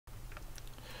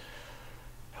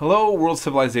Hello, World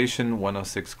Civilization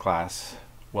 106 class.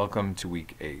 Welcome to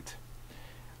week 8.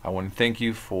 I want to thank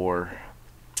you for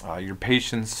your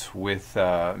patience with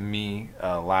me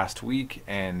last week,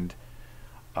 and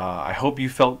I hope you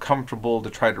felt comfortable to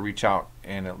try to reach out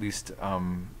and at least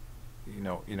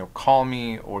call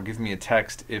me or give me a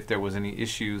text if there was any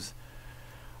issues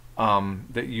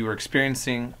that you were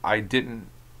experiencing. I didn't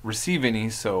receive any,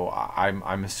 so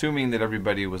I'm assuming that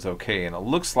everybody was okay, and it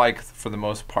looks like for the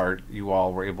most part you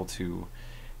all were able to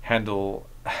handle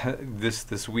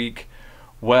this week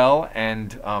well,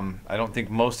 and I don't think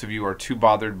most of you are too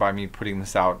bothered by me putting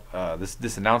this out,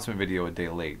 this announcement video a day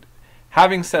late.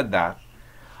 Having said that,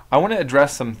 I want to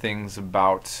address some things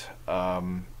about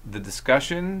the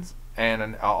discussions,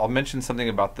 and I'll mention something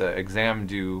about the exam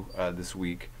due this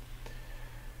week.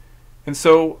 And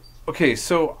so okay,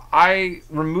 so I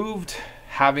removed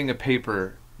having a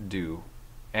paper due,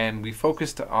 and we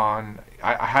focused on,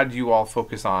 I had you all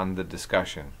focus on the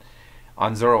discussion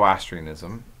on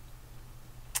Zoroastrianism,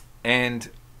 and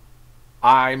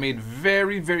I made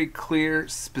very, very clear,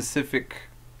 specific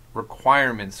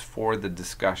requirements for the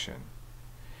discussion.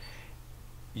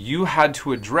 You had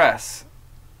to address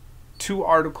 2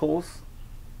 articles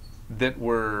that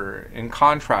were in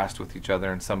contrast with each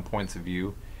other in some points of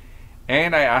view,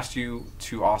 and I asked you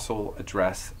to also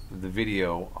address the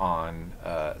video on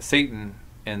Satan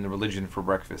and the Religion for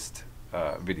Breakfast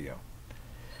video.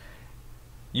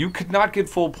 You could not get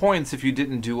full points if you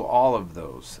didn't do all of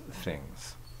those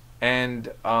things.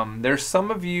 And there's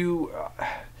some of you,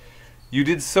 you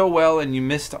did so well and you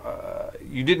missed,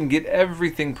 you didn't get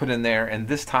everything put in there, and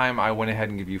this time I went ahead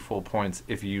and gave you full points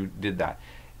if you did that.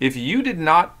 If you did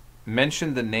not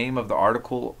mention the name of the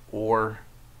article or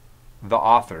the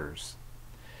authors,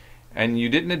 and you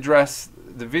didn't address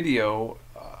the video,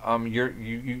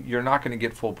 you're not going to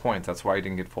get full points. That's why you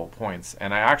didn't get full points.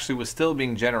 And I actually was still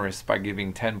being generous by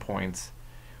giving 10 points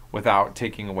without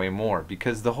taking away more,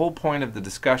 because the whole point of the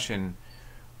discussion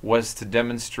was to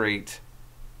demonstrate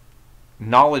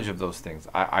knowledge of those things.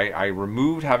 I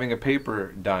removed having a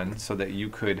paper done so that you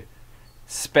could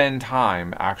spend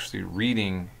time actually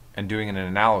reading and doing an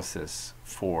analysis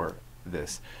for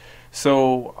this.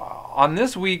 So on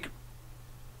this week,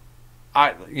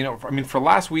 for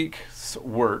last week's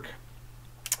work,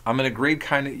 I'm going to grade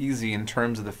kind of easy in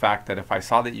terms of the fact that if I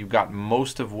saw that you got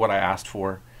most of what I asked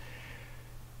for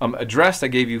addressed, I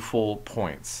gave you full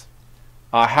points.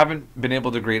 I haven't been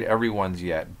able to grade everyone's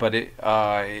yet, but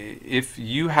if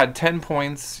you had 10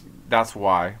 points, that's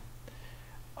why,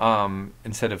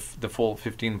 instead of the full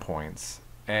 15 points.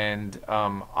 And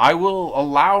I will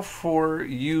allow for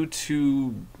you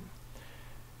to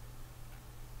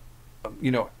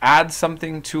add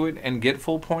something to it and get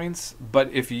full points,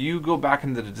 but if you go back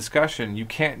into the discussion, you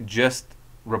can't just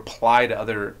reply to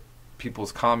other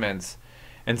people's comments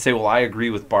and say, well, I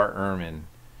agree with Bart Ehrman.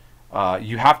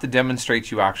 You have to demonstrate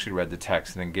you actually read the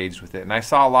text and engaged with it. And I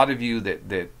saw a lot of you that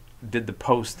did the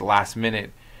post last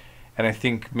minute, and I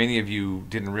think many of you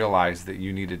didn't realize that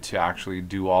you needed to actually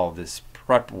do all of this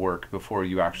prep work before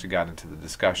you actually got into the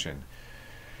discussion.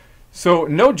 So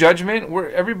no judgment.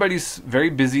 Everybody's very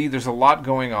busy. There's a lot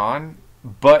going on,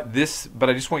 but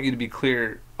I just want you to be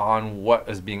clear on what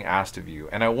is being asked of you,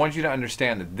 and I want you to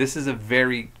understand that this is a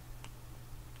very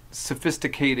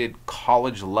sophisticated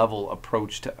college level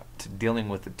approach to dealing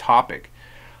with the topic.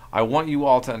 I want you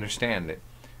all to understand that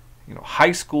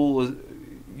high school is,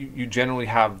 you generally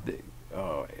have the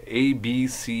A, B,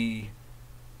 C,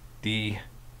 D,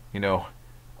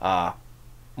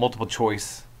 multiple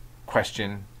choice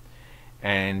question,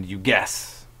 and you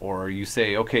guess, or you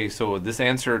say, okay, so this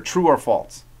answer, true or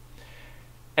false.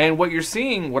 And what you're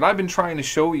seeing, what I've been trying to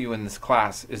show you in this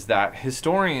class, is that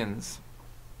historians,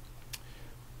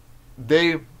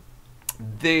 they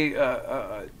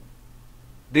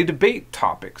debate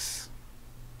topics,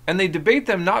 and they debate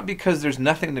them not because there's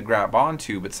nothing to grab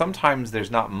onto, but sometimes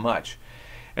there's not much.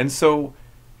 And so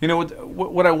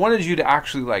what I wanted you to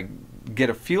actually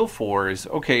get a feel for is,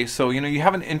 okay, so you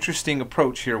have an interesting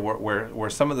approach here where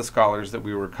some of the scholars that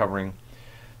we were covering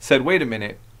said, wait a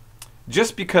minute,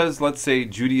 just because, let's say,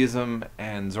 Judaism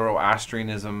and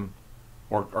Zoroastrianism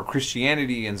or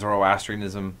Christianity and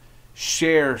Zoroastrianism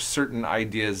share certain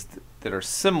ideas that are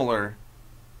similar,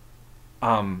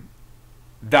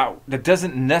 that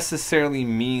doesn't necessarily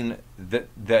mean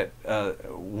that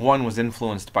one was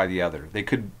influenced by the other. They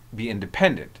could be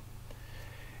independent.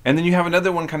 And then you have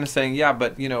another one kind of saying, yeah,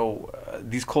 but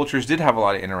these cultures did have a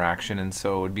lot of interaction, and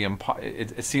so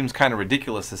it seems kind of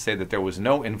ridiculous to say that there was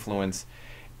no influence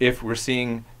if we're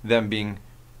seeing them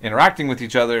interacting with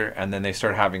each other, and then they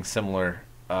start having similar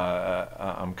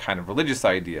kind of religious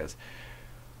ideas.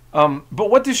 But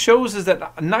what this shows is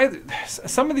that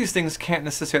some of these things can't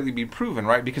necessarily be proven,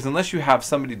 right? Because unless you have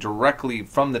somebody directly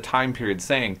from the time period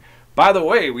saying, by the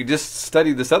way, we just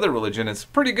studied this other religion, it's a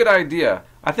pretty good idea.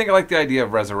 I think I like the idea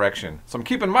of resurrection. So I'm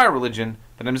keeping my religion,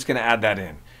 but I'm just going to add that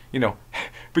in. You know,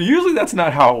 but usually that's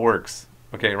not how it works.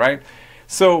 Okay, right?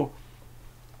 So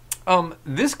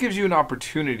this gives you an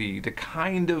opportunity to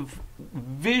kind of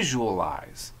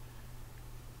visualize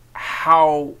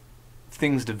how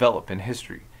things develop in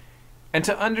history, and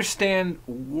to understand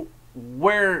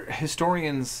where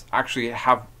historians actually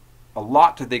have a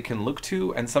lot that they can look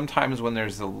to, and sometimes when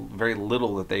there's very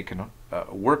little that they can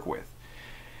work with.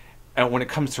 And when it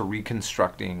comes to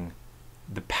reconstructing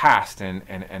the past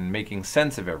and making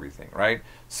sense of everything, right?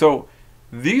 So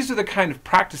these are the kind of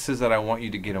practices that I want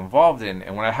you to get involved in.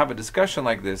 And when I have a discussion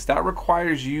like this, that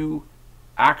requires you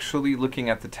actually looking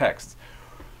at the text.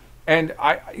 And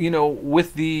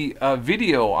with the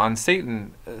video on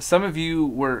Satan, some of you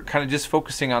were kind of just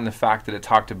focusing on the fact that it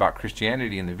talked about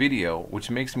Christianity in the video, which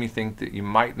makes me think that you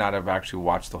might not have actually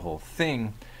watched the whole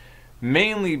thing,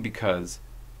 mainly because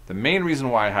the main reason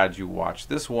why I had you watch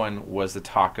this one was to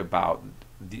talk about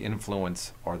the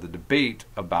influence or the debate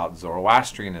about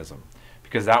Zoroastrianism,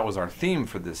 because that was our theme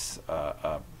for this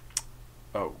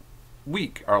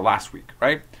week, or last week,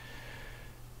 right?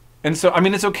 And so, I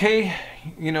mean, it's okay,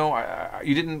 you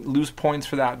didn't lose points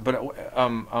for that, but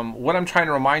what I'm trying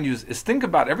to remind you is think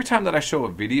about every time that I show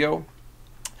a video,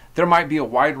 there might be a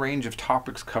wide range of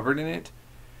topics covered in it,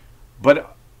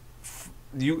 but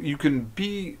you can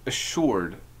be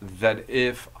assured that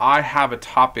if I have a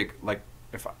topic, like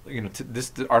if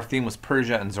our theme was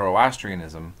Persia and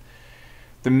Zoroastrianism,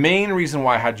 the main reason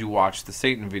why I had you watch the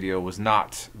Satan video was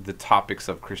not the topics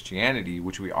of Christianity,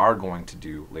 which we are going to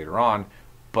do later on,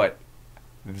 but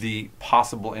the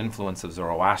possible influence of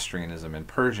Zoroastrianism and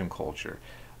Persian culture.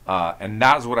 And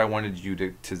that's what I wanted you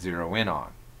to zero in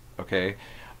on, okay?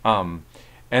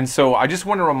 And so I just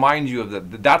want to remind you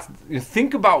of that.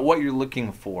 Think about what you're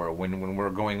looking for when we're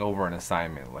going over an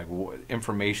assignment, like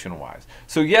information-wise.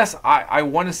 So yes, I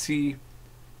want to see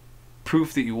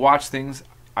proof that you watch things.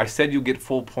 I said you'll get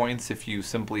full points if you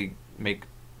simply make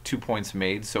 2 points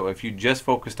made. So if you just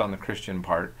focused on the Christian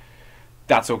part,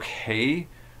 that's okay.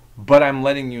 But I'm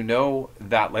letting you know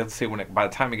that, let's say, by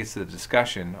the time it gets to the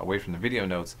discussion, away from the video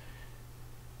notes,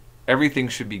 everything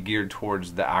should be geared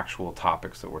towards the actual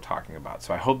topics that we're talking about.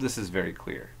 So I hope this is very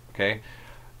clear, okay?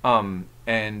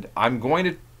 And I'm going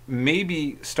to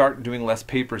maybe start doing less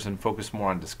papers and focus more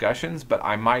on discussions, but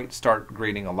I might start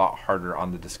grading a lot harder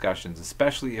on the discussions,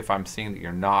 especially if I'm seeing that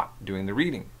you're not doing the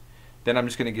reading. Then I'm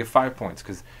just going to give 5 points,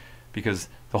 because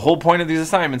the whole point of these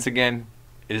assignments, again,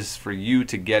 is for you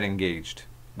to get engaged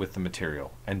with the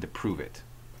material and to prove it,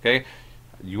 okay?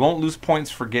 You won't lose points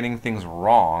for getting things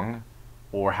wrong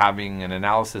or having an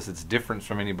analysis that's different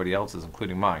from anybody else's,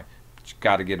 including mine, but you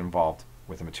got to get involved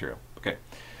with the material, okay?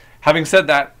 Having said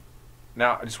that,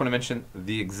 now I just want to mention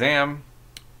the exam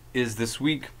is this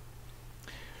week.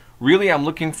 Really, I'm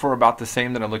looking for about the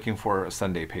same that I'm looking for a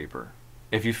Sunday paper.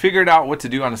 If you figured out what to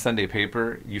do on a Sunday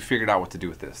paper, you figured out what to do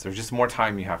with this. There's just more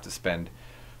time you have to spend,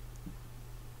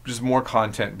 just more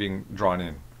content being drawn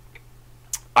in.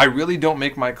 I really don't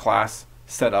make my class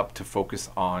set up to focus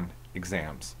on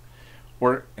exams,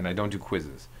 and I don't do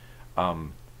quizzes. I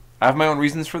have my own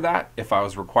reasons for that. If I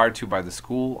was required to by the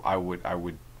school, I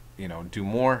would do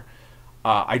more.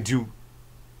 I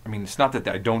mean, it's not that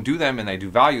I don't do them, and I do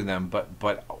value them,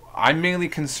 but I'm mainly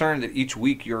concerned that each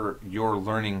week you're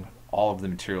learning all of the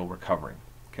material we're covering,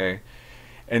 okay?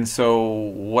 And so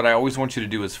what I always want you to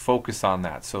do is focus on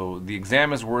that. So the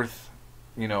exam is worth,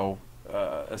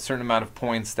 a certain amount of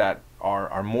points that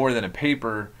are more than a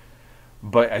paper.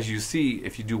 But as you see,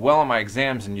 if you do well on my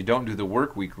exams and you don't do the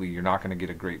work weekly, you're not going to get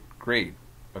a great grade,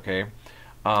 okay?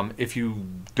 If you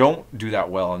don't do that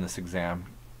well in this exam,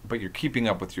 but you're keeping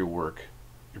up with your work,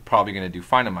 you're probably going to do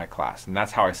fine in my class. And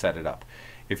that's how I set it up.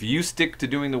 If you stick to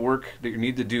doing the work that you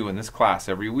need to do in this class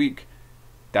every week,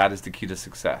 that is the key to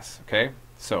success, okay?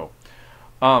 So,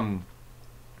 all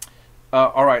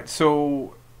right,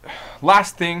 so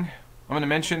last thing I'm going to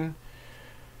mention,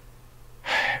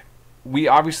 we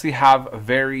obviously have a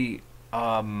very,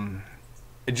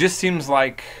 it just seems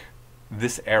like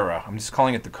this era, I'm just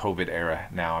calling it the COVID era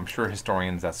now. I'm sure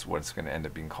historians, that's what it's going to end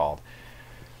up being called.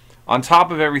 On top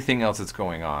of everything else that's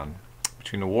going on,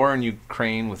 between the war in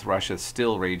Ukraine with Russia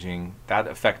still raging, that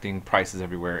affecting prices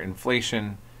everywhere,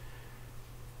 inflation,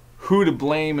 who to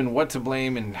blame and what to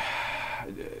blame, and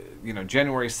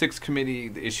January 6th committee,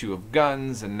 the issue of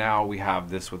guns, and now we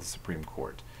have this with the Supreme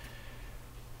Court.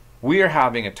 We are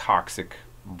having a toxic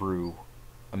brew,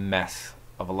 a mess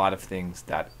of a lot of things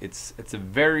that it's a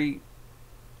very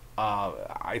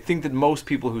I think that most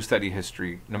people who study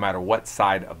history, no matter what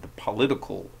side of the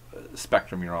political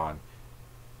spectrum you're on,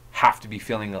 have to be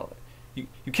feeling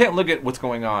you can't look at what's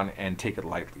going on and take it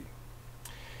lightly.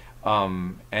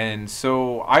 And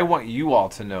so I want you all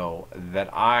to know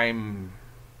that I'm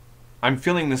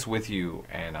feeling this with you,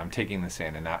 and I'm taking this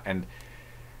in, and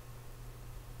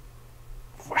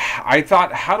I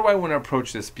thought, how do I want to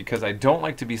approach this? Because I don't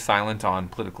like to be silent on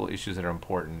political issues that are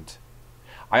important.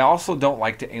 I also don't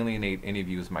like to alienate any of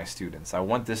you as my students. I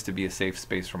want this to be a safe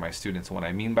space for my students. And what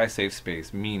I mean by safe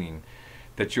space, meaning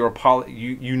that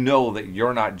you know that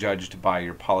you're not judged by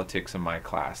your politics in my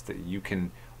class, that you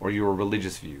can, or your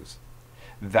religious views.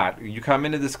 That you come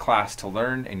into this class to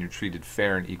learn and you're treated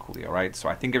fair and equally, all right? So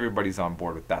I think everybody's on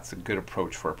board with that's a good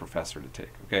approach for a professor to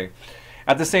take, okay?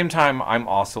 At the same time, I'm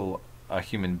also a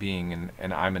human being,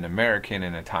 and I'm an American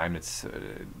in a time that's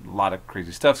a lot of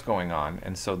crazy stuff's going on.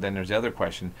 And so then there's the other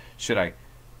question, should I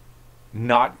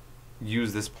not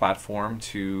use this platform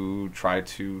to try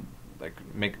to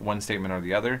like make one statement or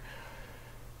the other?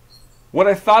 What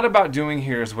I thought about doing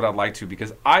here is what I'd like to,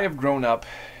 because I have grown up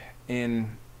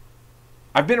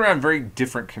I've been around very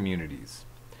different communities,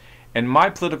 and my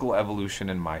political evolution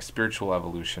and my spiritual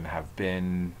evolution have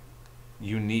been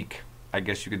unique, I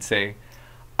guess you could say.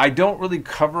 I don't really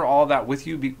cover all that with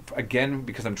you, again,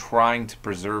 because I'm trying to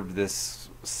preserve this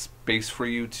space for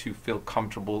you to feel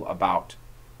comfortable about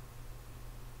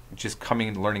just coming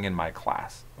and learning in my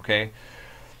class, okay?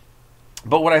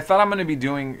 But what I thought I'm going to be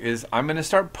doing is I'm going to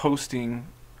start posting,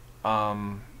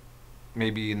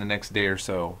 maybe in the next day or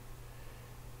so,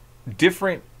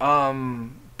 different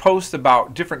posts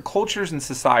about different cultures and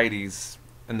societies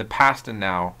in the past and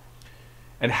now,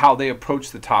 and how they approach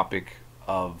the topic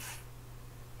of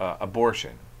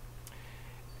abortion,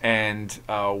 and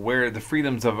where the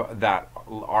freedoms of that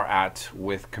are at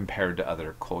with compared to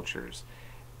other cultures,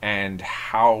 and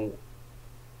how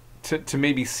to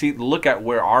maybe look at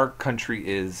where our country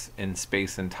is in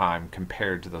space and time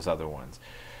compared to those other ones.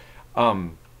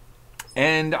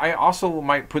 And I also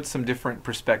might put some different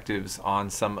perspectives on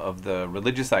some of the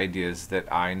religious ideas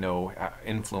that I know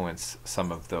influence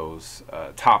some of those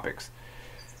topics.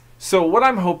 So what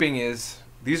I'm hoping is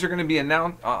these are going to be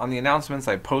on the announcements.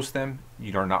 I post them.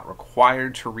 You are not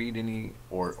required to read any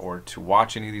or to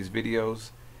watch any of these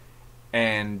videos.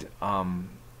 And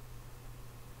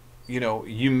you know,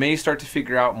 you may start to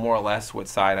figure out more or less what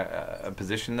side a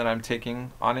position that I'm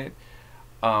taking on it.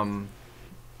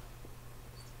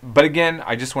 But again,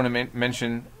 I just want to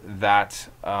mention that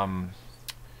you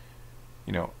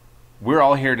know, we're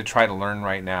all here to try to learn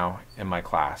right now in my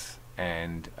class,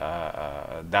 and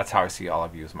that's how I see all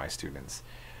of you as my students.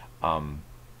 As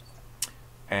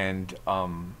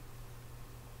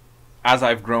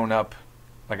I've grown up,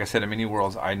 like I said, in many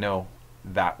worlds, I know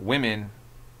that women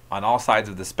on all sides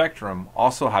of the spectrum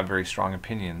also have very strong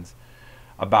opinions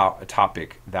about a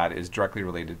topic that is directly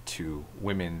related to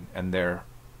women and their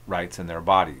rights and their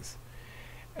bodies.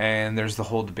 And there's the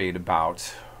whole debate about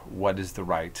what is the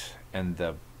right and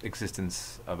the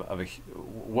existence of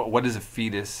what is a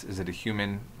fetus? Is it a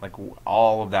human? Like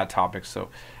all of that topic. So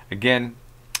again,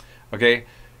 okay,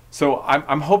 so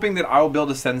I'm hoping that I'll be able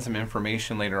to send some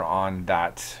information later on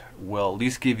that will at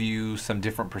least give you some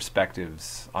different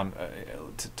perspectives on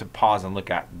to pause and look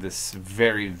at this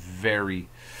very, very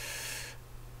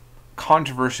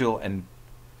controversial and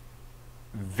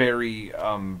very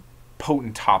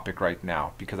potent topic right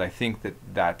now, because I think that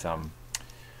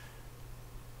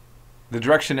the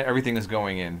direction that everything is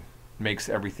going in makes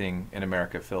everything in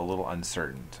America feel a little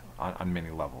uncertain on many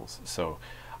levels. So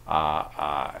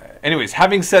anyways,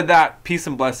 having said that, peace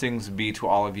and blessings be to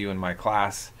all of you in my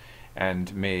class,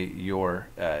 and may your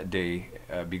day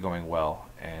be going well,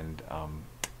 and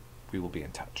we will be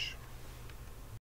in touch.